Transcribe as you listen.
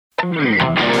Welcome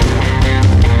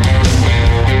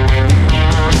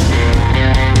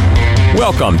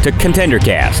to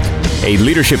ContenderCast, a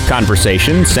leadership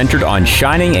conversation centered on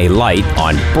shining a light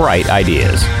on bright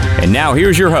ideas. And now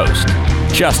here's your host,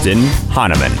 Justin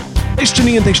Hahnemann. Thanks for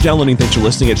tuning in, thanks for downloading, thanks for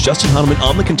listening. It's Justin Hahnemann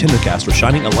on the ContenderCast. We're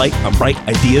shining a light on bright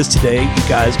ideas today, you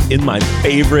guys, in my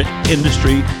favorite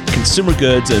industry, consumer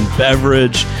goods and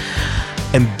beverage.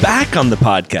 And back on the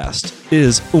podcast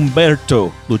is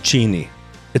Umberto Lucchini.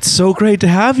 It's so great to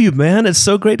have you, man. It's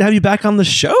so great to have you back on the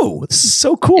show. This is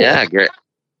so cool. Yeah, great.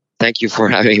 Thank you for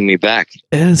having me back.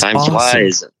 Time awesome.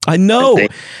 Flies. I know.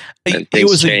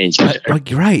 Things change.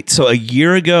 Right. So a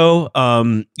year ago,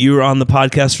 you were on the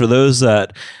podcast. For those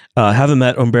that haven't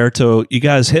met Umberto, you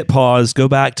guys hit pause, go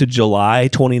back to July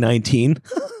 2019.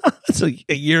 It's a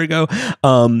year ago.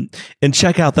 And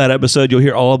check out that episode. You'll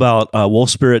hear all about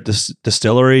Wolf Spirit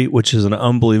Distillery, which is an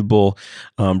unbelievable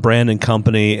brand and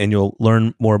company. And you'll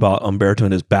learn more about Umberto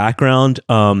and his background.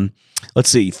 Let's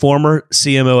see, former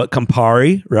CMO at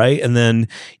Campari, right? And then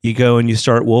you go and you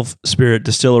start Wolf Spirit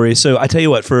Distillery. So I tell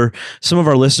you what, for some of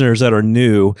our listeners that are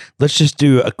new, let's just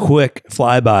do a quick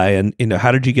flyby. And,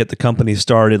 how did you get the company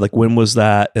started? Like, when was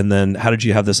that? And then how did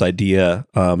you have this idea?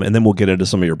 And then we'll get into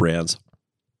some of your brands.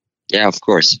 Yeah, of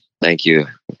course. Thank you.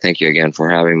 Thank you again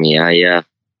for having me. I'm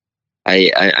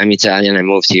Italian. I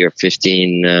moved here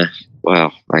 17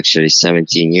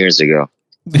 years ago.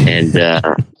 And,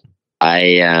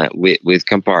 with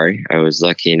Campari, I was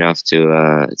lucky enough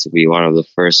to be one of the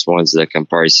first ones that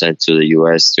Campari sent to the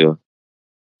U.S. to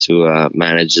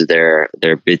manage their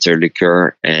bitter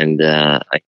liqueur, and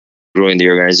I grew in the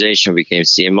organization, became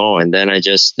CMO, and then I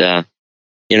just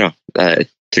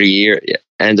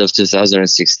end of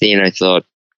 2016, I thought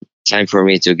time for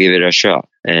me to give it a shot,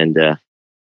 and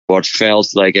what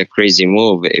felt like a crazy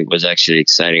move, it was actually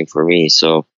exciting for me.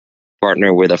 So,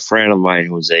 partner with a friend of mine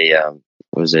who's a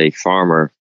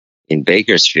farmer in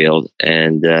Bakersfield,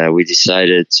 and we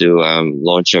decided to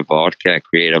launch a vodka,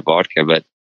 create a vodka. But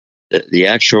the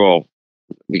actual,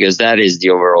 because that is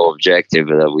the overall objective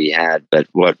that we had. But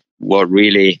what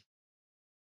really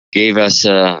gave us,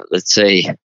 let's say,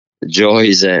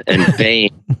 joys and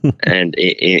pain, and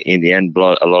in the end,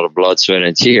 a lot of blood, sweat,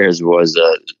 and tears was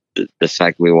the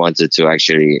fact we wanted to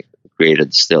actually create a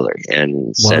distillery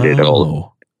and set it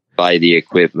all, buy the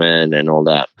equipment and all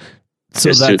that.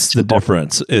 So that's the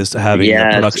difference, is having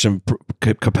the production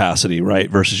capacity, right,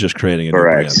 versus just creating a new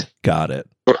brand. Got it.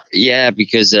 Yeah,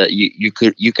 because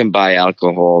you can buy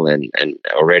alcohol and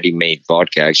already made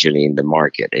vodka actually in the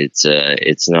market. It's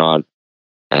not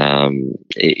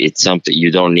it's something you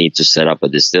don't need to set up a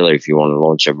distillery if you want to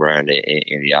launch a brand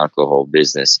in the alcohol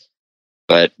business.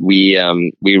 But we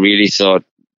really thought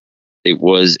it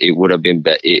would have been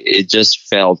it just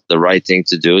felt the right thing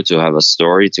to do, to have a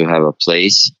story, to have a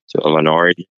place, to have an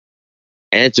origin,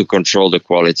 and to control the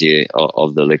quality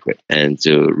of the liquid, and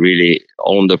to really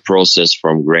own the process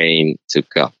from grain to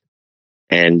cup.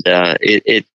 And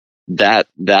that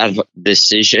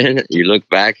decision, you look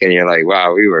back and you're like,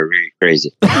 wow, we were really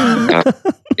crazy.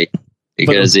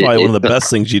 Because it's probably one of the best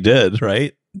things you did,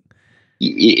 right?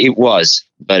 It was,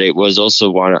 but it was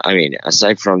also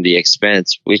aside from the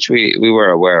expense, which we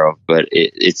were aware of, but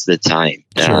it's the time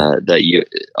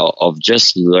of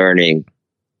just learning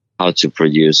how to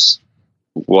produce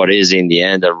what is in the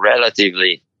end a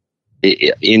relatively,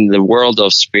 in the world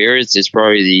of spirits, it's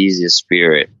probably the easiest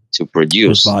spirit to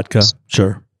produce. With vodka,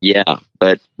 sure. Yeah,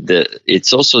 but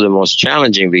it's also the most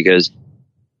challenging, because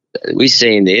we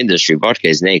say in the industry, vodka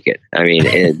is naked. I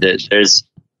mean, there's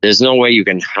no way you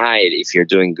can hide if you're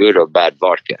doing good or bad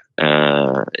vodka.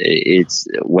 It's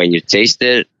when you taste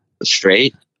it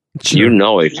straight, sure, you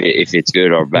know if it's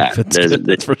good or bad.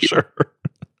 That's for sure.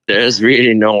 There's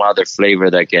really no other flavor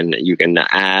that you can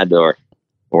add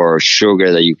or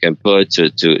sugar that you can put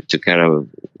to kind of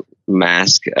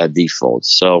mask a default.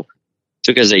 So it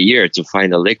took us a year to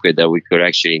find a liquid that we could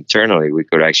actually drink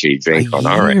on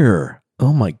our end.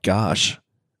 Oh my gosh.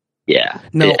 Yeah.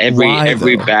 No,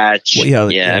 every batch. Well,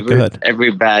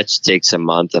 every batch takes a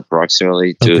month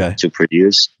approximately to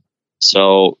produce.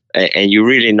 So, and you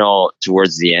really know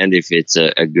towards the end if it's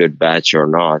a good batch or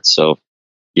not. So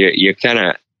you're kind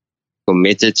of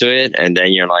committed to it, and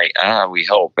then you're like, we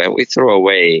hope, and we throw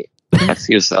away a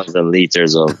few thousand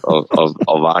liters of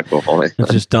alcohol.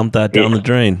 Just dump that down the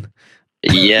drain.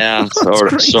 Yeah,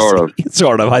 sort of.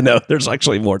 I know there's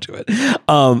actually more to it.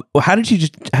 How did you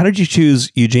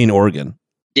choose Eugene, Oregon?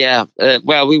 Yeah,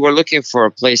 well, we were looking for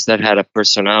a place that had a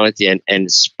personality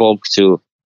and spoke to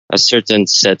a certain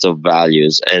set of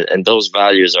values, and those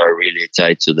values are really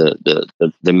tied to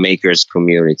the makers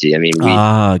community. I mean,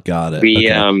 got it.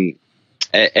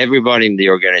 everybody in the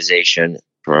organization,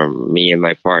 from me and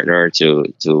my partner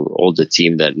to all the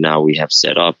team that now we have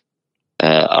set up,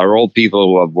 are all people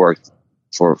who have worked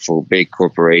for big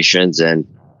corporations and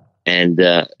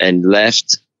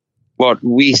left what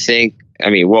we think,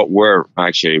 what were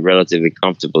actually relatively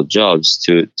comfortable jobs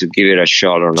to give it a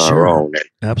shot on our own.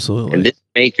 Absolutely. And this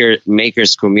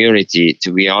makers community,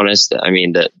 to be honest,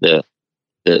 the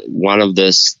one of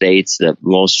the states that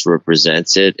most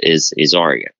represents it is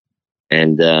Oregon,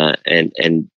 and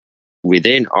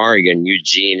within Oregon,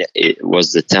 Eugene, it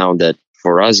was the town that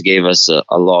for us gave us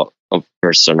a lot of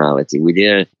personality. We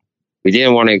didn't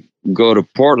want to go to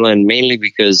Portland mainly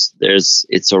because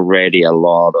it's already a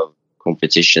lot of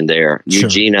competition there. Sure.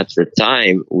 Eugene, at the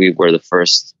time, we were the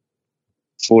first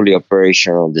fully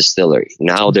operational distillery.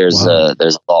 Now there's a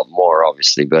lot more,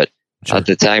 obviously, but at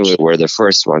the time we were the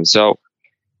first one. So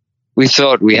we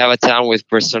thought we have a town with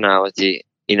personality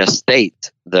in a state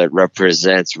that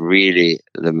represents really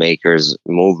the makers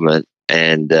movement,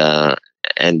 and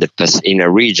in a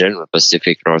region, the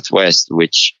Pacific Northwest,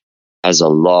 which has a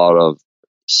lot of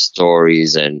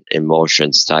stories and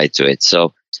emotions tied to it.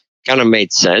 So kind of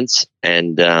made sense.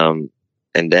 And then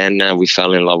we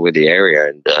fell in love with the area.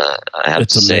 And I have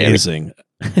to say, amazing.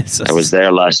 I was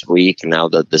there last week, now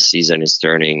that the season is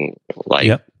turning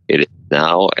it is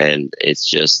now, and it's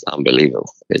just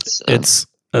unbelievable. It's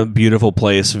a beautiful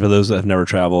place for those that have never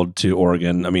traveled to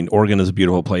Oregon. Oregon is a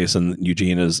beautiful place, and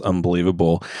Eugene is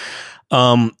unbelievable.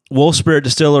 Wolf Spirit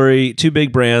Distillery, 2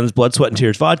 big brands, Blood, Sweat, and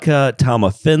Tears Vodka,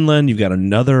 Talma, Finland. You've got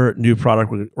another new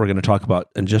product we're going to talk about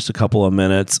in just a couple of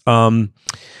minutes.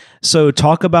 So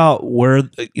talk about where,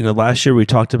 last year we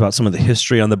talked about some of the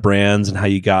history on the brands and how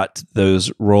you got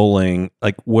those rolling.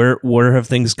 Like where have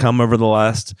things come over the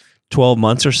last 12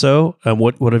 months or so?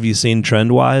 What have you seen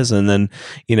trend wise? And then,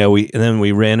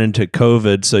 we ran into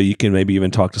COVID, so you can maybe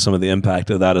even talk to some of the impact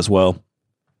of that as well.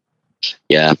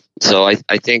 Yeah. So I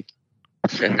think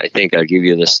I'll give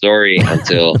you the story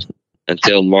until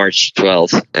March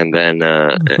 12th, and then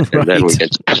then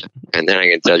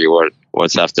I can tell you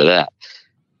what's after that.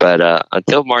 But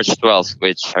until March 12th,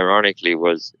 which ironically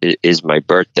is my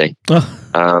birthday,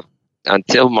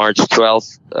 until March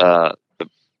 12th,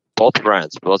 both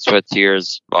brands, Blood, Sweat,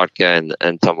 Tears Vodka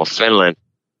and Talma, Finland,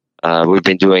 we've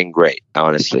been doing great,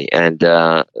 honestly. And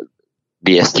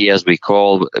BST, as we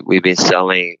call, we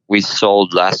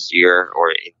sold last year,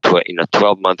 or in a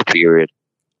 12-month period,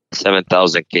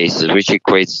 7,000 cases, which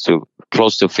equates to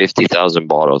close to 50,000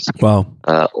 bottles. Wow.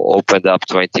 Opened up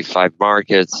 25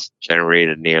 markets,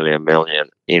 generated nearly $1 million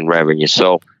in revenue.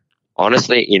 So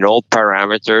honestly, in all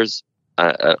parameters,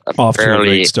 a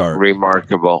fairly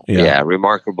remarkable,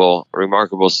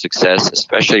 remarkable success,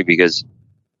 especially because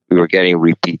we were getting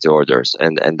repeat orders,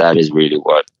 and that is really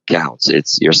what counts.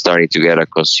 You're starting to get a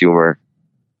consumer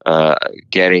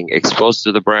getting exposed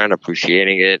to the brand,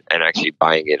 appreciating it, and actually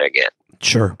buying it again.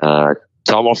 Sure.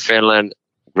 Talma, Finland,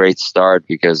 great start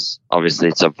because obviously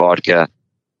it's a vodka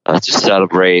to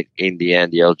celebrate in the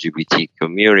end the LGBT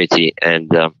community,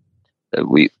 and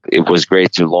it was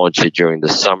great to launch it during the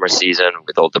summer season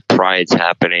with all the prides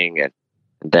happening, and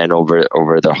then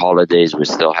over the holidays we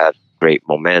still had great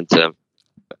momentum.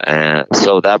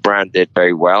 So that brand did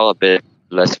very well, a bit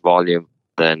less volume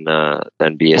than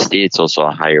BST. It's also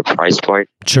a higher price point.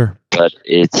 Sure. But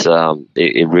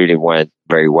it really went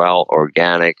very well,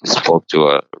 organic, spoke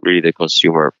to really the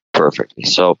consumer perfectly.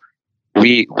 So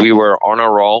we were on a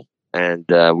roll, and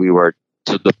we were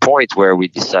to the point where we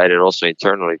decided also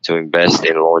internally to invest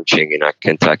in launching in a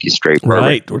Kentucky straight bourbon.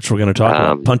 Right, which we're going to talk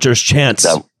about. Puncher's Chance.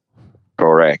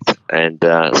 Correct. And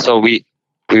so we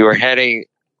were heading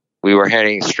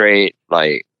straight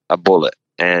like a bullet,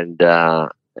 and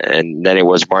then it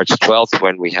was March 12th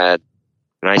when we had,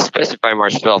 and I specify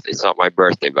March 12th, it's not my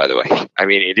birthday, by the way.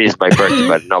 It is my birthday,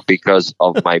 but not because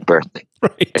of my birthday.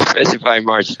 Right. I specify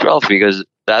March 12th because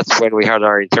that's when we had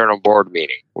our internal board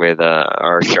meeting with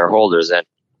our shareholders,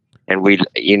 and we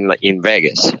in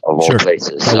Vegas, of all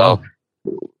places. So,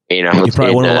 you're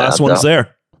probably one of the last ones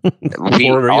there. We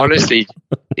honestly,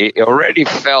 it already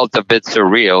felt a bit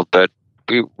surreal, but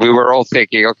we were all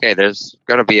thinking, okay, there's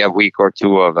going to be a week or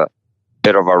two of a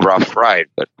bit of a rough ride,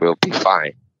 but we'll be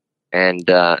fine. And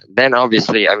then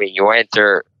obviously, you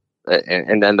enter,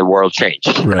 and then the world changed.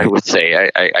 Right. I would say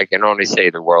I can only say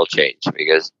the world changed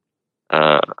because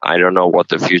I don't know what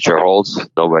the future holds.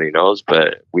 Nobody knows,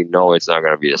 but we know it's not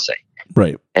going to be the same.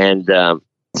 Right. And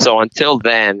so until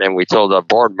then, and we told our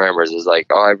board members, it's like,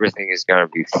 oh, everything is going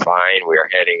to be fine. We are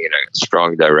heading in a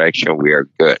strong direction. We are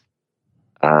good.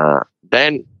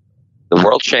 Then the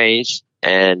world changed,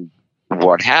 and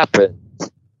what happened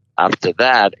after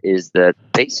that is that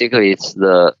basically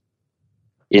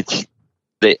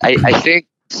I think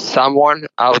someone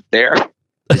out there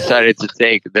decided to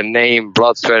take the name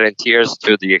Blood, Sweat, and Tears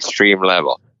to the extreme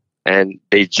level. And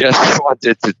they just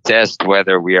wanted to test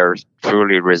whether we are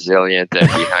truly resilient and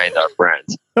behind our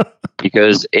brands.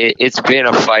 Because it's been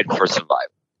a fight for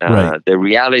survival. Right. The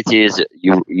reality is,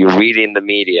 you read in the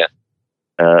media,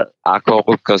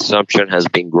 alcohol consumption has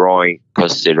been growing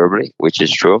considerably, which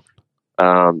is true,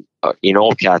 in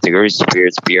all categories,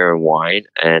 spirits, beer, and wine.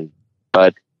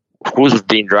 But who's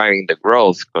been driving the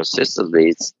growth consistently?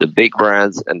 It's the big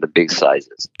brands and the big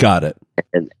sizes. Got it.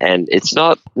 And it's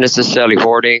not necessarily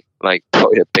hoarding like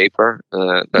toilet paper,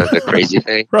 the crazy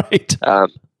thing. Right.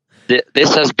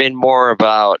 This has been more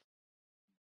about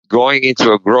going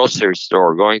into a grocery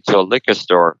store, going to a liquor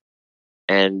store,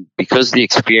 and because the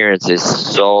experience is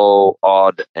so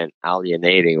odd and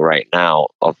alienating right now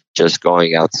of just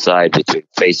going outside between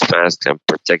face masks and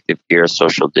protective gear,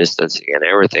 social distancing and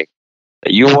everything,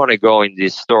 you want to go in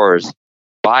these stores,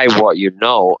 buy what you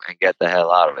know, and get the hell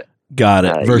out of it. Got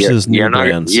it. Versus new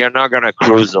brands. You're not going to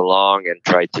cruise along and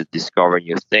try to discover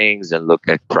new things and look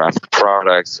at craft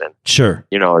products. And sure.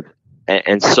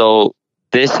 And so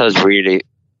this has really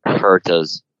hurt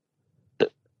us,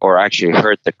 or actually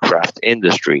hurt the craft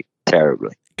industry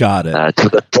terribly. Got it. To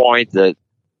the point that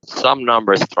some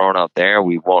numbers thrown out there,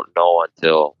 we won't know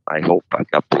until, I hope, a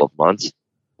couple of months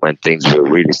when things will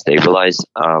really stabilize.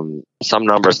 Some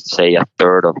numbers say a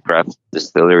third of craft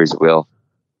distilleries will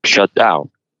shut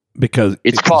down. Because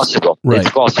it's possible. Right.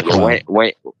 It's possible.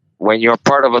 Wow. When you're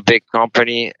part of a big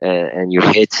company and you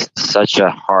hit such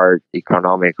a hard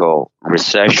economical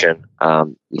recession,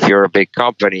 if you're a big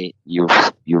company, you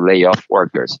lay off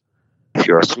workers. If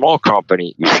you're a small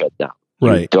company, you shut down.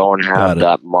 Right. You don't have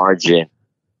that margin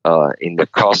in the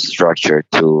cost structure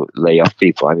to lay off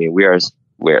people. I mean, we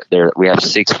have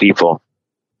 6 people.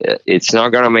 It's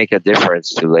not going to make a difference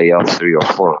to lay off 3 or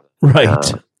 4.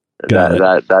 Right.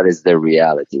 That is the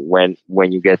reality.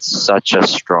 When you get such a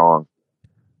strong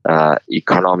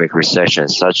economic recession,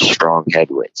 such strong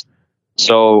headwinds.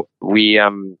 So we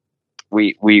kind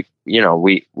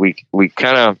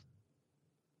of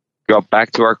got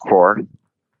back to our core,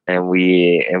 and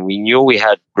we knew we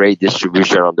had great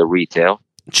distribution on the retail.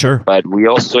 Sure. But we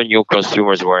also knew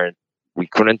consumers we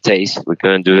couldn't taste. We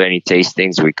couldn't do any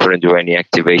tastings. We couldn't do any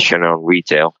activation on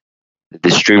retail. The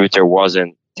distributor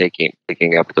wasn't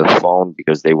picking up the phone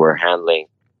because they were handling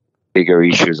bigger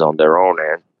issues on their own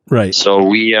end. Right. So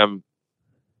we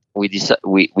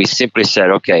simply said,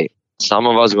 okay, some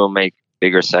of us will make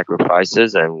bigger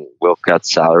sacrifices and we'll cut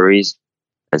salaries,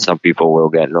 and some people will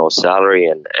get no salary,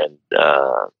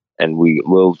 and we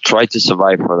will try to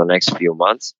survive for the next few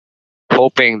months,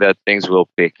 hoping that things will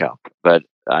pick up. But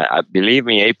I believe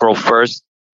me, April 1st,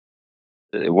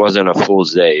 it wasn't a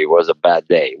fool's day. It was a bad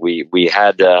day. We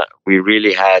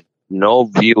really had no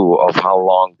view of how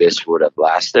long this would have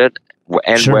lasted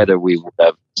and Sure. whether we would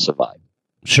have survived.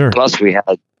 Sure. Plus, we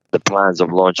had the plans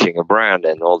of launching a brand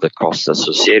and all the costs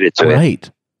associated to Right.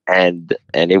 it.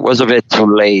 And it was a bit too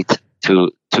late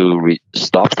to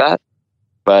stop that,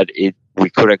 but we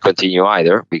couldn't continue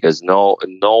either because no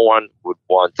one would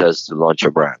want us to launch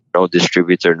a brand. No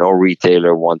distributor, no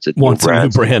retailer wants a new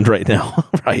brand right now.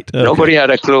 Right. Okay. Nobody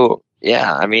had a clue.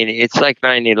 Yeah, I mean, it's like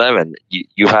 9/11.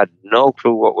 You had no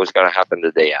clue what was going to happen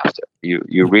the day after.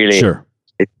 You really, sure.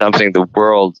 It's something the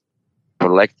world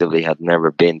collectively had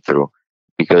never been through.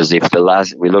 Because if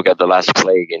we look at the last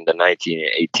plague in the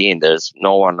 1918, there's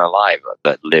no one alive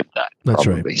that lived that. That's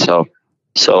probably. right.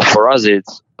 So for us,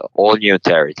 it's all new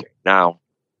territory. Now,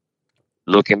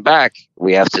 looking back,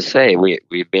 we have to say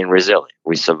we've been resilient.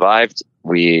 We survived.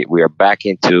 We are back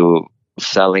into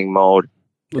selling mode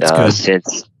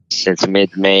since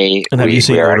mid-May. And have you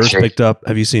seen orders picked up?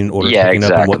 Have you seen orders picking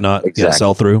up and whatnot? Exactly. Yeah,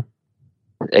 sell through.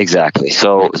 Exactly.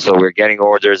 So we're getting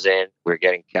orders in. We're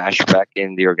getting cash back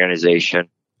in the organization.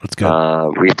 That's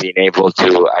good. We've been able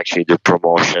to actually do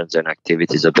promotions and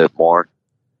activities a bit more.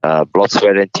 Blood,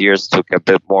 Sweat, and Tears took a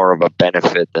bit more of a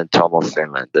benefit than Tom of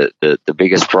Finland. The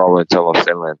biggest problem Tom of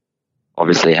Finland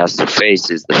obviously has to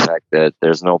face is the fact that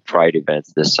there's no Pride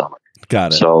events this summer.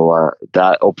 Got it. So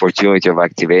that opportunity of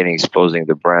activating, exposing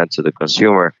the brand to the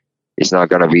consumer is not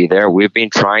going to be there. We've been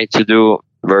trying to do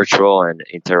virtual and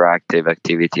interactive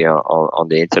activity on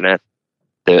the internet.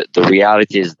 The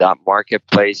reality is that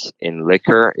marketplace in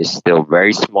liquor is still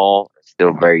very small,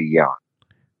 still very young.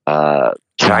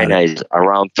 China is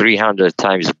around 300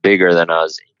 times bigger than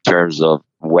us in terms of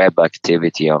web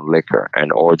activity on liquor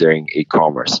and ordering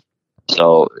e-commerce.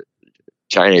 So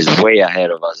China is way ahead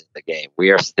of us in the game.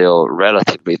 We are still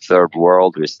relatively third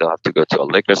world. We still have to go to a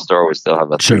liquor store. We still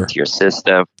have a three-tier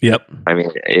system. Yep. I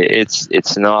mean,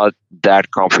 it's not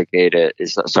that complicated.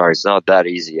 It's not that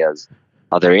easy as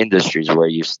other industries where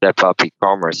you step up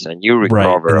e-commerce and you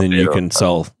recover. Right, and then you can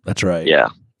sell. That's right. Yeah.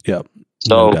 Yep.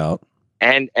 So, no doubt.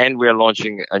 And we're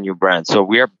launching a new brand. So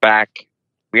we are back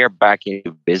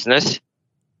into business.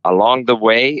 Along the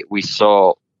way, we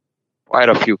saw quite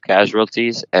a few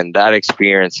casualties, and that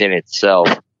experience in itself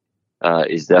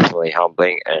is definitely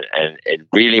humbling, and it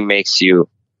really makes you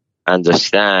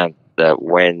understand that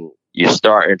when you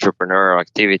start entrepreneurial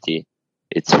activity,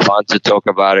 it's fun to talk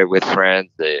about it with friends.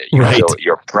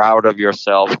 You're proud of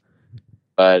yourself,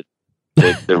 but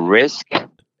the risk,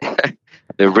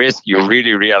 the risk, you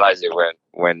really realize it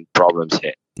when problems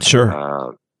hit.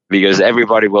 Sure. Because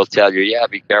everybody will tell you, yeah,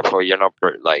 be careful. You're not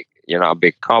a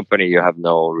big company. You have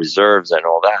no reserves and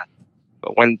all that.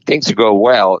 But when things go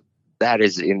well, that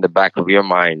is in the back of your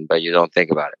mind, but you don't think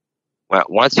about it. Well,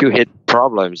 once you hit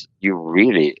problems, you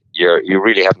really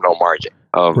have no margin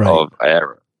of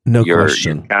error. No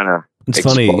question. It's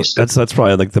funny. That's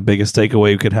probably like the biggest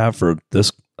takeaway you could have for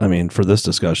this. I mean, for this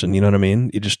discussion, you know what I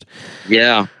mean? You just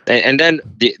And then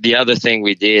the other thing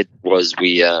we did was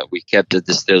we kept the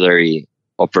distillery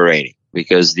operating,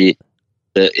 because the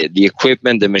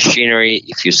equipment, the machinery,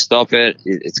 if you stop it,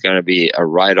 it's going to be a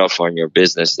write-off on your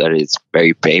business that it's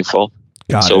very painful.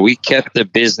 So we kept the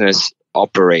business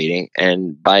operating,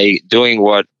 and by doing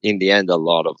what in the end a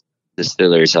lot of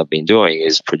distilleries have been doing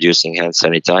is producing hand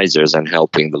sanitizers and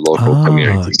helping the local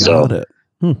community. So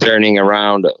turning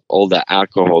around all the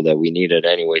alcohol that we needed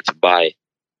anyway to buy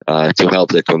to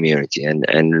help the community.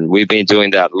 And we've been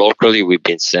doing that locally. We've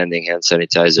been sending hand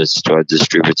sanitizers to our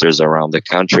distributors around the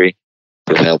country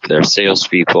to help their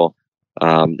salespeople.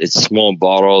 It's small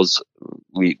bottles.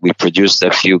 We produced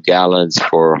a few gallons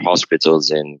for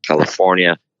hospitals in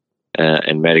California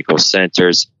and medical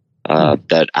centers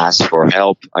that asked for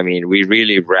help. I mean, we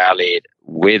really rallied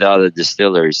with other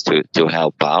distilleries to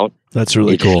help out. That's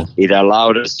really cool. It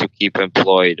allowed us to keep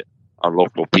employed our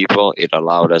local people. It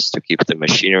allowed us to keep the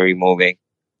machinery moving.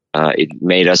 It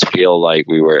made us feel like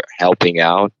we were helping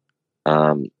out.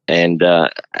 And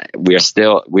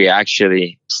we're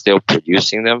actually still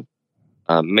producing them,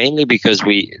 mainly because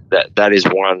that is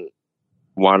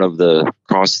one of the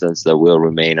constants that will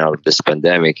remain out of this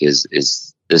pandemic is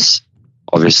this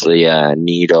obviously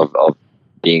need of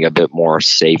being a bit more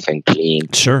safe and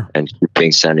clean. Sure. And keeping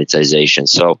sanitization.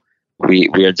 So we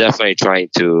are definitely trying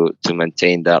to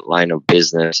maintain that line of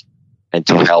business and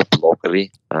to help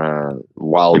locally,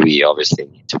 while we obviously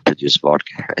need to produce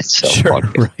vodka and sell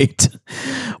vodka. Right.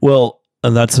 Well,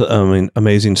 and that's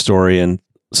amazing story, and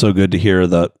so good to hear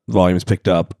that volumes picked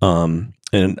up.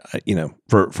 And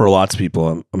for lots of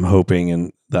people, I'm hoping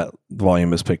and that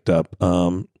volume has picked up.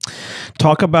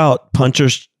 Talk about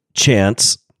Puncher's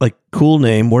Chance, like cool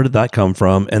name. Where did that come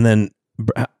from? And then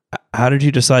how did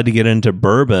you decide to get into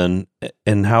bourbon,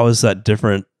 and how is that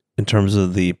different in terms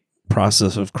of the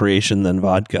process of creation than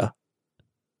vodka?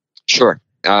 Sure.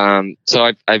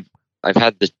 So I've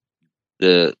had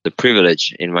the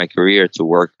privilege in my career to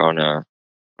work on a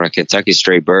Kentucky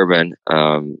straight bourbon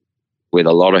with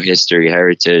a lot of history,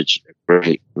 heritage,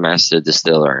 great master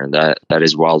distiller, and that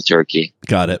is Wild Turkey.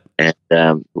 Got it.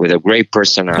 And with a great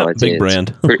personality. Big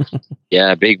brand.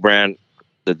 Big brand.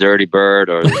 The Dirty Bird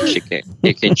or the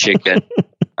Chicken.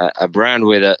 A brand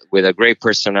with a great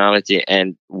personality.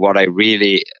 And what I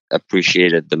really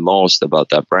appreciated the most about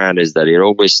that brand is that it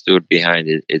always stood behind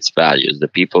its values. The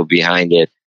people behind it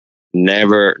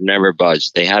never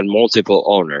budged. They had multiple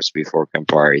owners before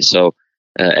Campari. So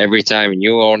every time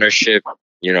new ownership,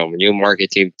 new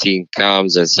marketing team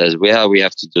comes and says, well, we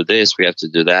have to do this, we have to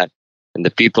do that. And the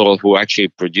people who actually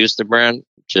produced the brand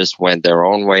just went their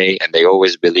own way, and they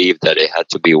always believed that it had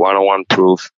to be 101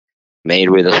 proof, made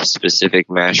with a specific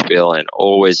mash bill, and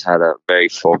always had a very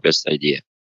focused idea.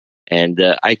 And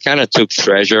I kind of took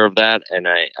treasure of that, and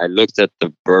I looked at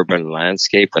the bourbon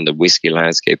landscape and the whiskey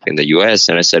landscape in the U.S.,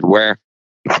 and I said,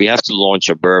 if we have to launch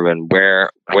a bourbon,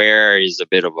 where is a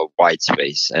bit of a white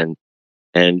space? And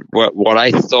what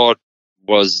I thought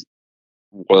was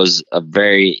a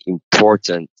very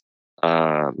important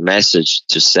message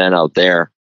to send out there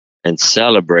and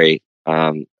celebrate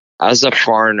as a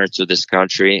foreigner to this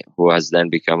country who has then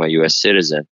become a U.S.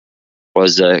 citizen,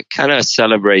 was kind of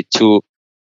celebrate two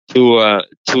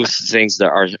things that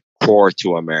are core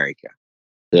to America.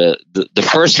 The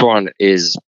first one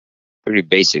is pretty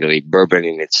basically bourbon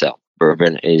in itself.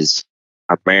 Bourbon is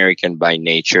American by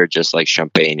nature, just like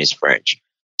champagne is French.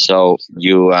 So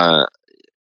that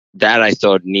I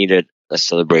thought needed a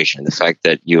celebration. The fact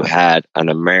that you had an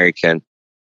American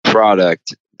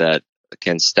product that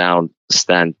can stand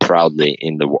proudly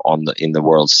in the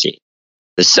world scene.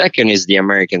 The second is the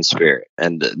American spirit,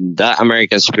 and that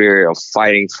American spirit of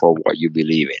fighting for what you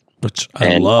believe in. Which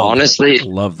I love. Honestly,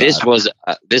 love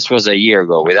that. This was a year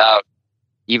ago, without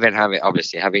even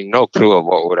having no clue of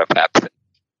what would have happened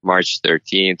March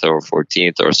 13th or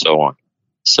 14th or so on.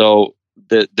 So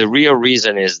the real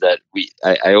reason is that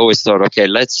I always thought, okay,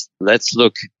 let's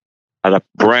look at a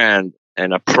brand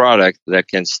and a product that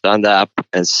can stand up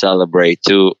and celebrate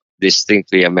two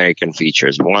distinctly American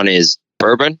features. One is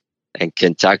bourbon, and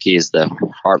Kentucky is the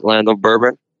heartland of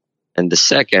bourbon. And the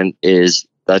second is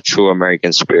that true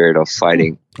American spirit of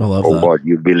fighting for what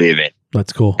you believe in.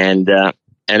 That's cool. And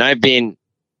I've been,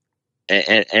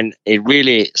 and it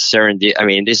really I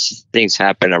mean, these things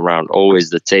happen around always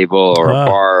the table or a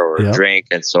bar or a drink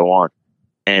and so on.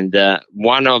 And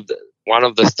one of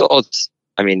the thoughts,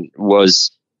 I mean,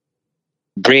 was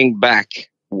bring back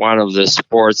one of the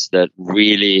sports that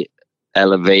really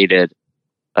elevated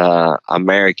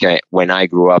America when I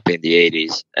grew up in the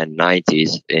 80s and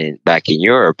 90s back in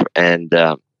Europe, and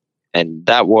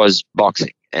that was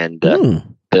boxing. And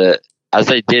as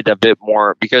I did a bit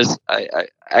more, because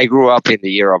I grew up in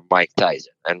the year of Mike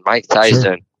Tyson, and Mike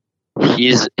Tyson,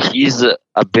 his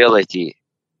ability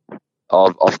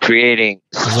of creating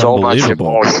so much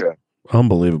emotion,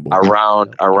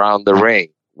 around the ring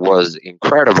was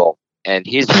incredible. And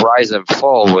his rise and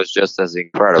fall was just as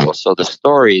incredible. So the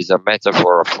story is a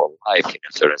metaphor for life in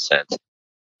a certain sense.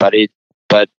 But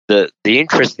the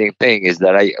interesting thing is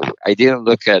that I didn't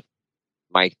look at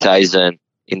Mike Tyson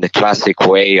in the classic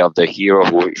way of the hero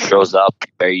who shows up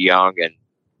very young and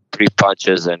 3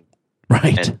 punches and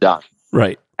done.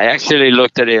 Right. I actually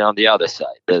looked at it on the other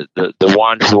side. The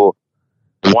one who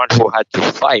had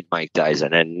to fight Mike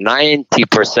Tyson, and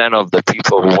 90% of the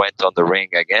people who went on the ring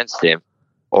against him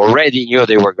already knew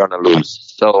they were going to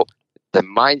lose. So the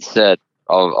mindset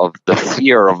of the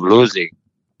fear of losing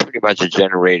pretty much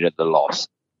generated the loss,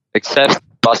 except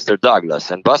Buster Douglas.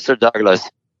 And Buster Douglas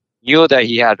knew that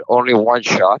he had only one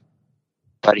shot,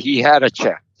 but he had a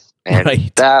chance. And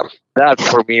that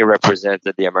for me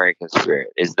represented the American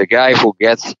spirit. Is the guy who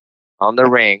gets on the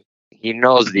ring, he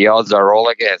knows the odds are all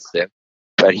against him,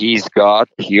 but he or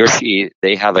she,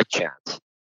 they have a chance.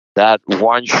 That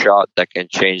one shot that can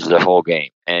change the whole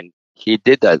game. And he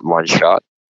did that one shot,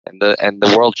 and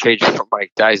the world changed for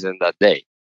Mike Tyson that day.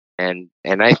 And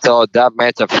I thought that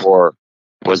metaphor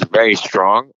was very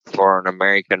strong for an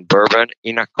American bourbon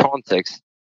in a context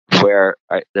where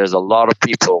there's a lot of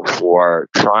people who are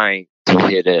trying to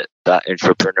hit that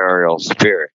entrepreneurial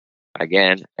spirit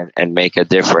again and make a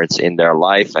difference in their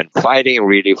life and fighting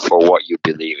really for what you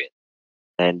believe in.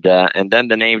 And then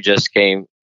the name just came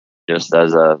just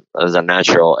as a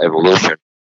natural evolution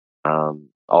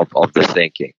of the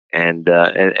thinking. And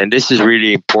this is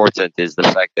really important, is the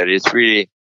fact that it's really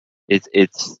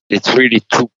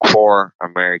two core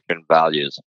American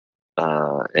values.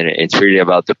 And it's really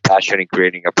about the passion in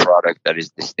creating a product that is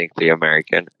distinctly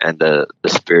American and the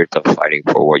spirit of fighting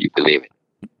for what you believe in.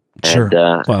 Sure.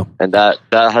 And that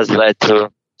has led to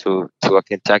a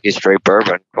Kentucky straight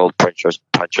bourbon called Puncher's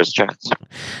Chance.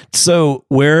 So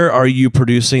where are you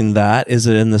producing that? Is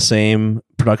it in the same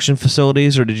production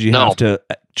facilities, or did you have to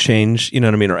change, you know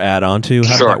what I mean, or add on to?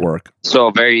 How did that work?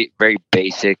 So very, very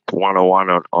basic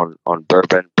 101 on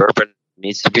bourbon. Bourbon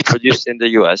needs to be produced in the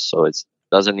U.S., so it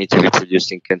doesn't need to be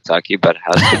produced in Kentucky, but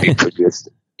has to be produced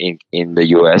in the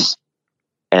U.S.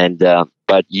 And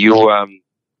but you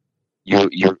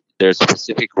there's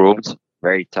specific rooms,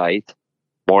 very tight,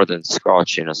 more than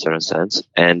Scotch in a certain sense,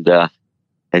 and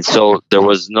so there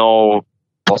was no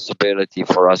possibility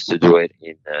for us to do it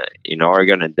in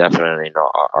Oregon, and definitely in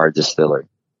our distillery.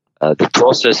 The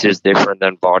process is different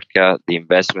than vodka. The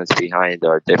investments behind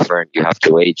are different. You have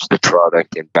to age the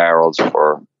product in barrels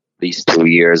for at least 2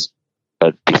 years,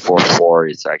 but before 4,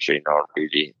 it's actually not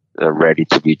really ready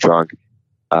to be drunk.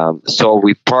 So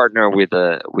we partner with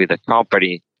a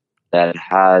company that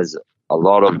has a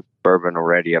lot of bourbon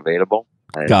already available.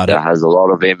 That has a lot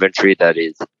of inventory that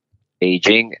is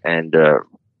aging and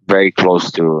very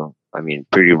close to,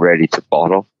 pretty ready to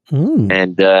bottle.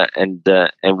 And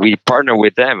we partner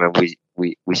with them, and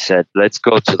we said, let's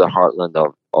go to the heartland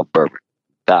of bourbon.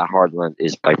 That heartland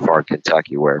is by far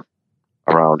Kentucky, where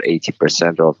around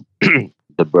 80% of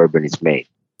the bourbon is made.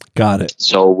 Got it.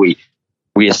 So we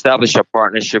established a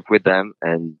partnership with them,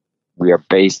 and we are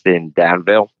based in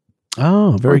Danville.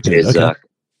 Oh, very good. Is a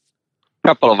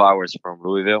couple of hours from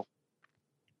Louisville,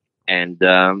 and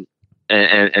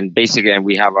basically, and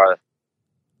we have our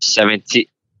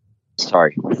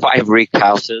rick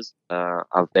houses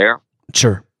out there.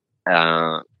 Sure.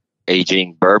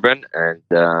 Aging bourbon, and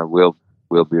we'll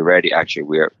be ready. Actually,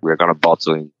 we're going to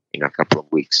bottle in a couple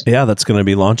of weeks. Yeah, that's going to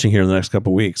be launching here in the next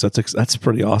couple of weeks. That's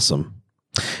pretty awesome.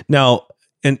 Now,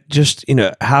 and just,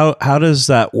 how does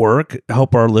that work?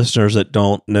 Help our listeners that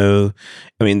don't know.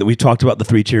 I mean, we talked about the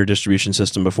 3-tier distribution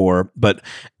system before, but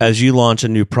as you launch a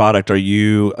new product, are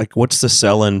you like, what's the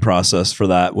sell-in process for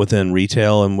that within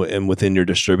retail and within your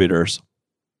distributors?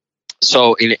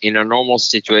 So in a normal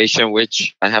situation,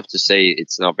 which I have to say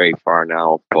it's not very far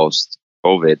now post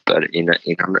COVID, but in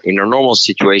a normal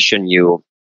situation, you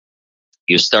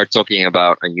start talking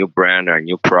about a new brand or a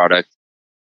new product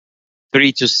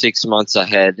 3 to 6 months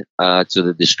ahead to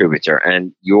the distributor,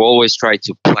 and you always try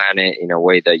to plan it in a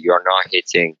way that you're not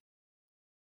hitting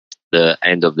the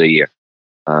end of the year.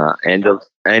 End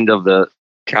of the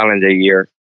calendar year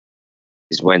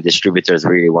is when distributors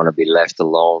really want to be left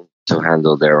alone to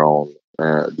handle their own.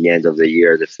 The end of the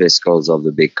year, the fiscals of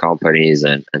the big companies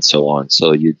and so on.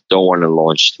 So you don't want to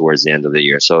launch towards the end of the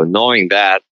year. So knowing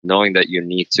that you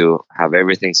need to have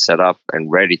everything set up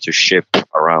and ready to ship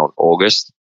around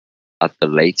August at the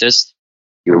latest,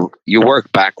 you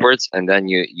work backwards, and then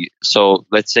you so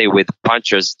let's say with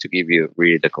punchers, to give you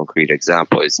really the concrete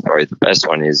example, is probably the best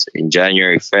one, is in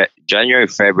January,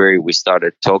 February, we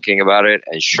started talking about it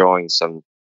and showing some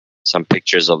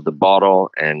pictures of the bottle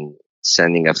and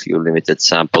sending a few limited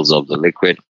samples of the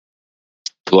liquid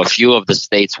to a few of the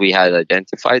states we had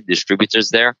identified,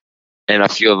 distributors there, and a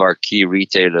few of our key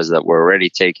retailers that were already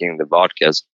taking the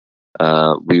vodkas.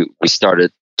 We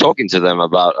started talking to them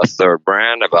about a third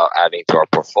brand, about adding to our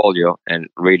portfolio and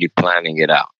really planning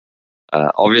it out.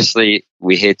 Obviously,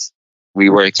 we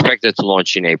were expected to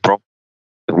launch in April.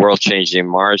 The world changed in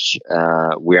March.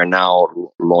 We are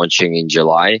now launching in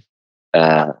July.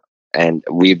 And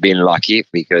we've been lucky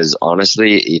because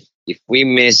honestly, if we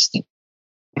missed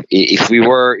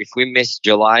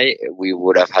July, we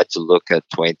would have had to look at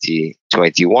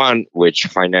 2021, which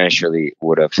financially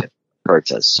would have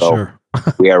hurt us. So sure.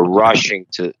 We are rushing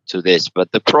to this,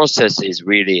 but the process is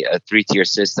really a 3-tier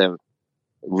system.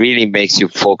 Really makes you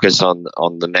focus on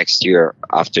the next year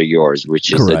after yours,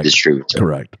 which is Correct. The distributor.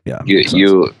 Correct. Yeah.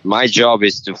 My job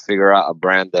is to figure out a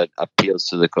brand that appeals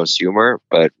to the consumer,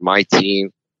 but my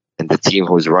team and the team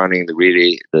who's running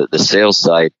the sales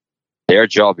side, their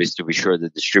job is to be sure the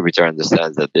distributor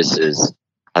understands that this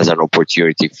has an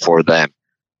opportunity for them.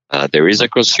 There is a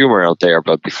consumer out there,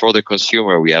 but before the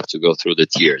consumer, we have to go through the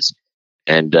tiers,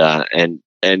 and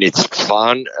it's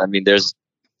fun. I mean, there's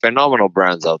phenomenal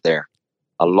brands out there.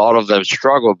 A lot of them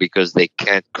struggle because they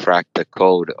can't crack the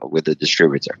code with the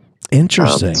distributor.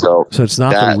 Interesting. So it's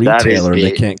not the retailer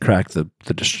that can't crack the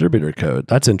distributor code.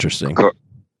 That's interesting.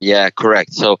 Yeah,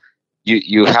 correct. So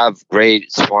you have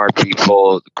great, smart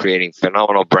people creating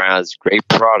phenomenal brands, great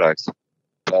products,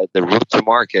 but the route to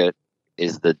market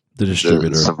is the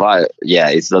distributor.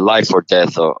 It's the life or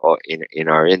death in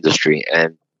our industry,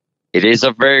 and it is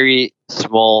a very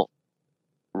small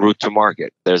route to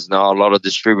market. There's not a lot of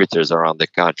distributors around the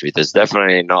country. There's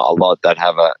definitely not a lot that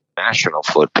have a national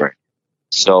footprint.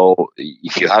 So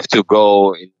if you have to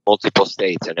go in multiple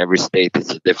states and every state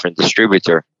is a different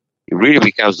distributor, it really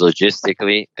becomes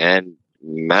logistically and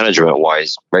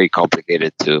management-wise very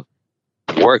complicated to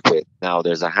work with. Now,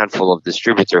 there's a handful of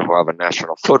distributors who have a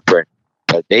national footprint,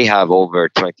 but they have over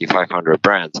 2,500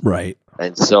 brands. Right.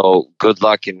 And so good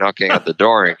luck in knocking at the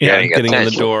door and getting in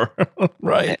attention. the door.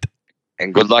 Right.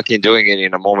 And good luck in doing it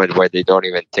in a moment where they don't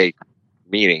even take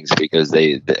meetings because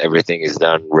everything is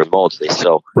done remotely.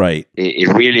 So right. It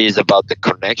really is about the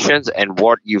connections and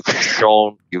what you've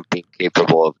shown you've been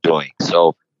capable of doing.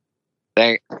 So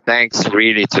thanks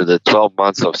really to the 12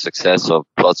 months of success of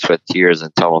Blood, Sweat, Tears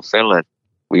and Tom of Finland,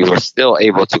 we were still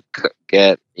able to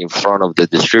get in front of the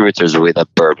distributors with a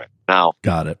bourbon. Now,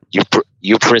 got it.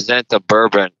 You present a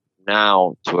bourbon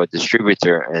now to a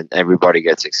distributor and everybody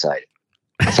gets excited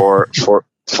for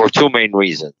two main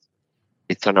reasons.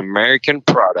 It's an American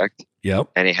product. Yep.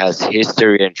 And it has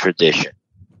history and tradition.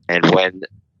 And when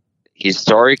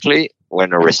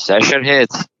a recession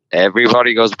hits,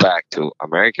 everybody goes back to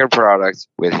American products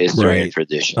with history and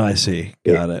tradition. I see.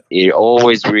 Got it. It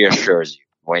always reassures you.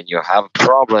 When you have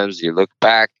problems, you look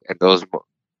back and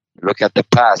look at the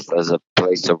past as a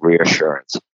place of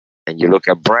reassurance. And you look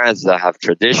at brands that have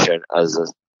tradition as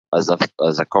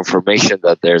a confirmation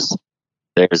that there's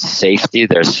safety,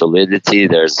 there's solidity,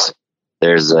 there's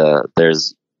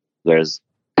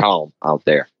calm out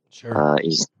there. Sure.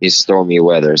 In stormy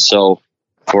weather. So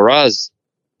for us,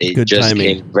 it good just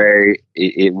timing.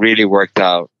 it really worked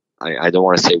out I don't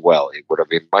want to say well. It would have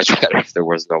been much better if there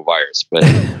was no virus. But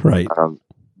right.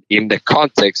 In the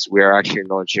context, we are actually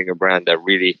launching a brand that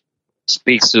really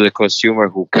speaks to the consumer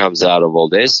who comes out of all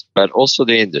this, but also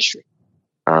the industry,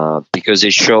 because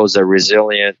it shows a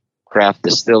resilient craft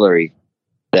distillery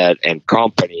and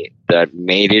company that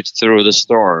made it through the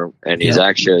storm and is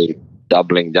actually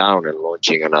doubling down and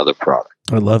launching another product.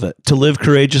 I love it. To live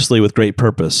courageously with great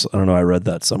purpose. I don't know. I read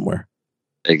that somewhere.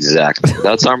 Exactly.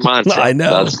 That's our mantra. I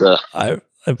know. That's the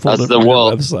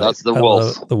wolf. That's the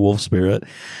wolf. The wolf spirit.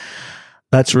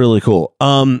 That's really cool.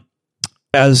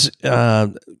 As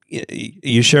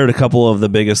you shared a couple of the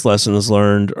biggest lessons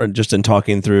learned, or just in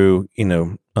talking through,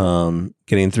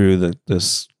 getting through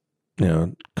this,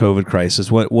 COVID crisis.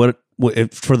 What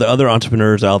if, for the other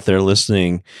entrepreneurs out there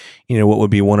listening, what would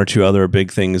be one or two other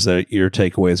big things that your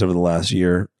takeaways over the last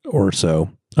year or so,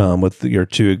 with your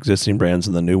two existing brands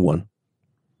and the new one?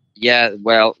 Yeah,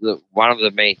 well, one of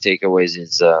the main takeaways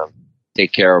is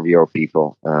take care of your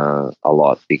people a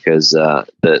lot, because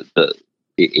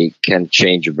it can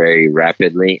change very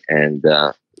rapidly, and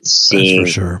seeing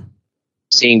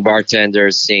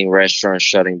bartenders, seeing restaurants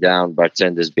shutting down,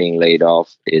 bartenders being laid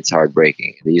off, it's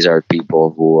heartbreaking. These are people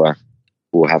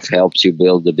who have helped you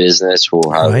build the business, who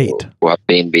have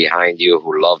been behind you,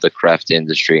 who love the craft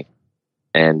industry,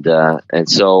 and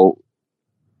so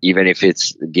even if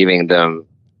it's giving them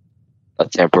a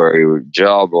temporary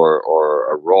job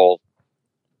or a role,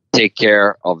 take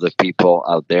care of the people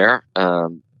out there.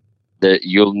 That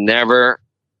you'll never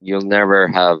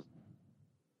have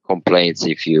complaints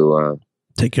if you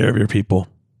take care of your people.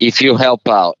 If you help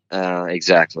out,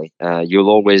 exactly. You'll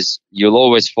always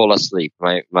fall asleep.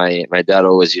 My dad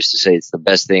always used to say it's the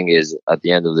best thing is at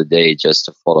the end of the day just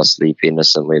to fall asleep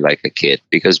innocently like a kid,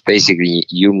 because basically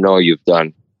you've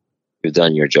done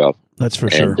your job. That's for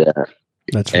sure.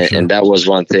 And that was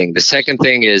one thing. The second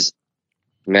thing is,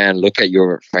 man, look at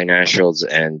your financials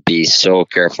and be so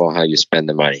careful how you spend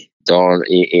the money. Don't,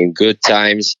 in good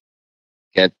times,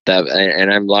 get that.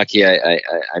 And I'm lucky.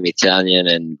 I'm Italian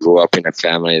and grew up in a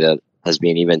family that has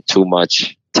been even too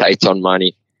much tight on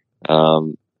money.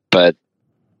 But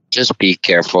just be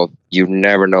careful. You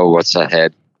never know what's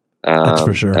ahead. That's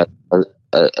for sure.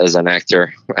 As an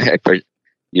actor, I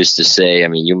used to say,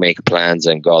 you make plans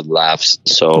and God laughs.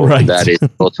 So that is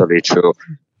totally true.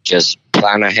 Just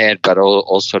plan ahead, but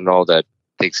also know that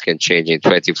things can change in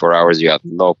 24 hours. You have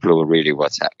no clue really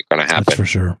what's going to happen. That's for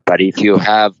sure. But if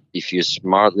you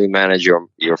smartly manage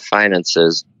your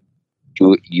finances,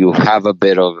 you have a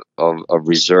bit of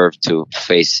reserve to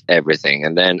face everything.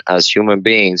 And then as human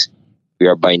beings, we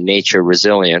are by nature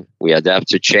resilient. We adapt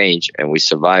to change, and we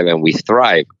survive and we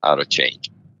thrive out of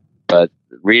change. But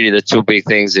really the two big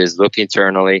things is look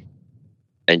internally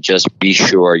and just be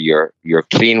sure you're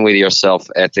clean with yourself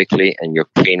ethically and you're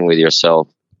clean with yourself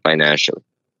financially.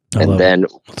 And then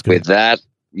with that,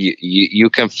 you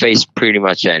can face pretty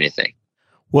much anything.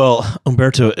 Well,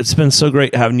 Umberto, it's been so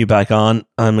great having you back on.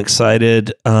 I'm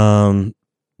excited that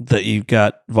you've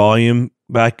got volume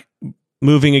back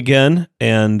moving again,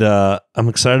 and I'm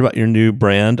excited about your new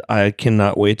brand. I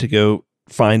cannot wait to go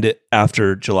find it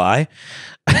after July.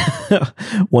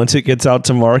 Once it gets out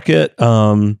to market,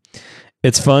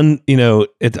 it's fun.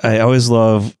 I always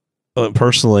love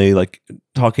personally, like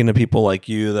talking to people like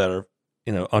you that are,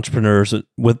 entrepreneurs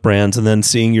with brands, and then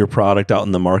seeing your product out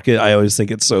in the market. I always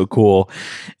think it's so cool.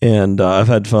 And I've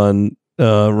had fun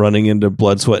running into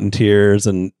Blood, Sweat, and Tears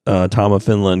and Tom of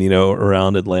Finland,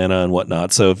 around Atlanta and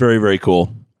whatnot. So very, very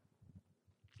cool.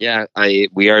 Yeah,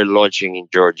 we are launching in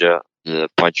Georgia, the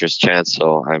Puncher's Chance.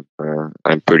 So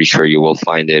I'm pretty sure you will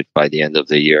find it by the end of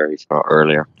the year, if not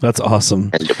earlier. That's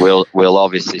awesome. And we'll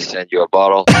obviously send you a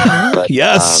bottle. But,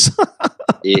 yes.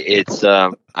 It's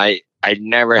I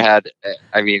never had.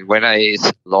 When I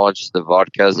launched the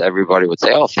vodkas, everybody would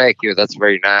say, "Oh, thank you. That's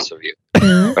very nice of you."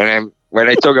 When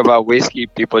I talk about whiskey,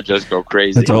 people just go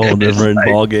crazy. It's a whole different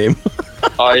ball game.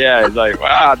 Oh yeah, it's like,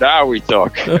 wow, now we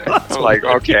talk. I'm like,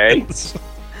 okay.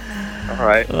 All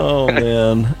right. Oh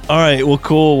man. All right. Well,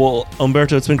 cool. Well,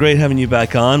 Umberto, it's been great having you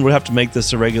back on. We'll have to make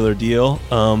this a regular deal.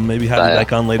 Maybe have you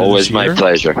back on later this year. Always my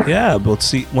pleasure. Yeah, but let's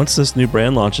see. Once this new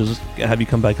brand launches, have you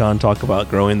come back on, talk about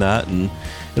growing that, and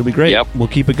it'll be great. Yep. We'll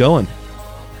keep it going.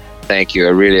 Thank you.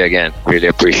 I really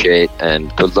appreciate,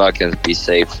 and good luck, and be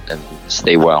safe and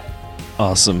stay well.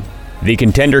 Awesome. The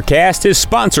Contender Cast is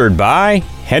sponsored by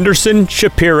Henderson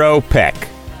Shapiro Peck.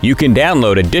 You can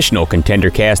download additional Contender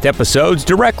Cast episodes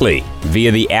directly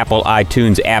via the Apple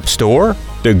iTunes App Store,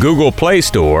 the Google Play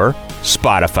Store,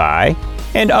 Spotify,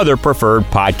 and other preferred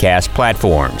podcast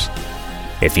platforms.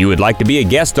 If you would like to be a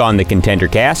guest on the Contender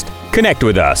Cast, Connect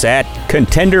with us at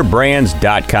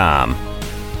contenderbrands.com.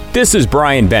 This is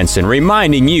Brian Benson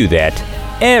reminding you that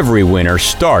every winner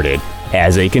started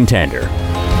as a contender.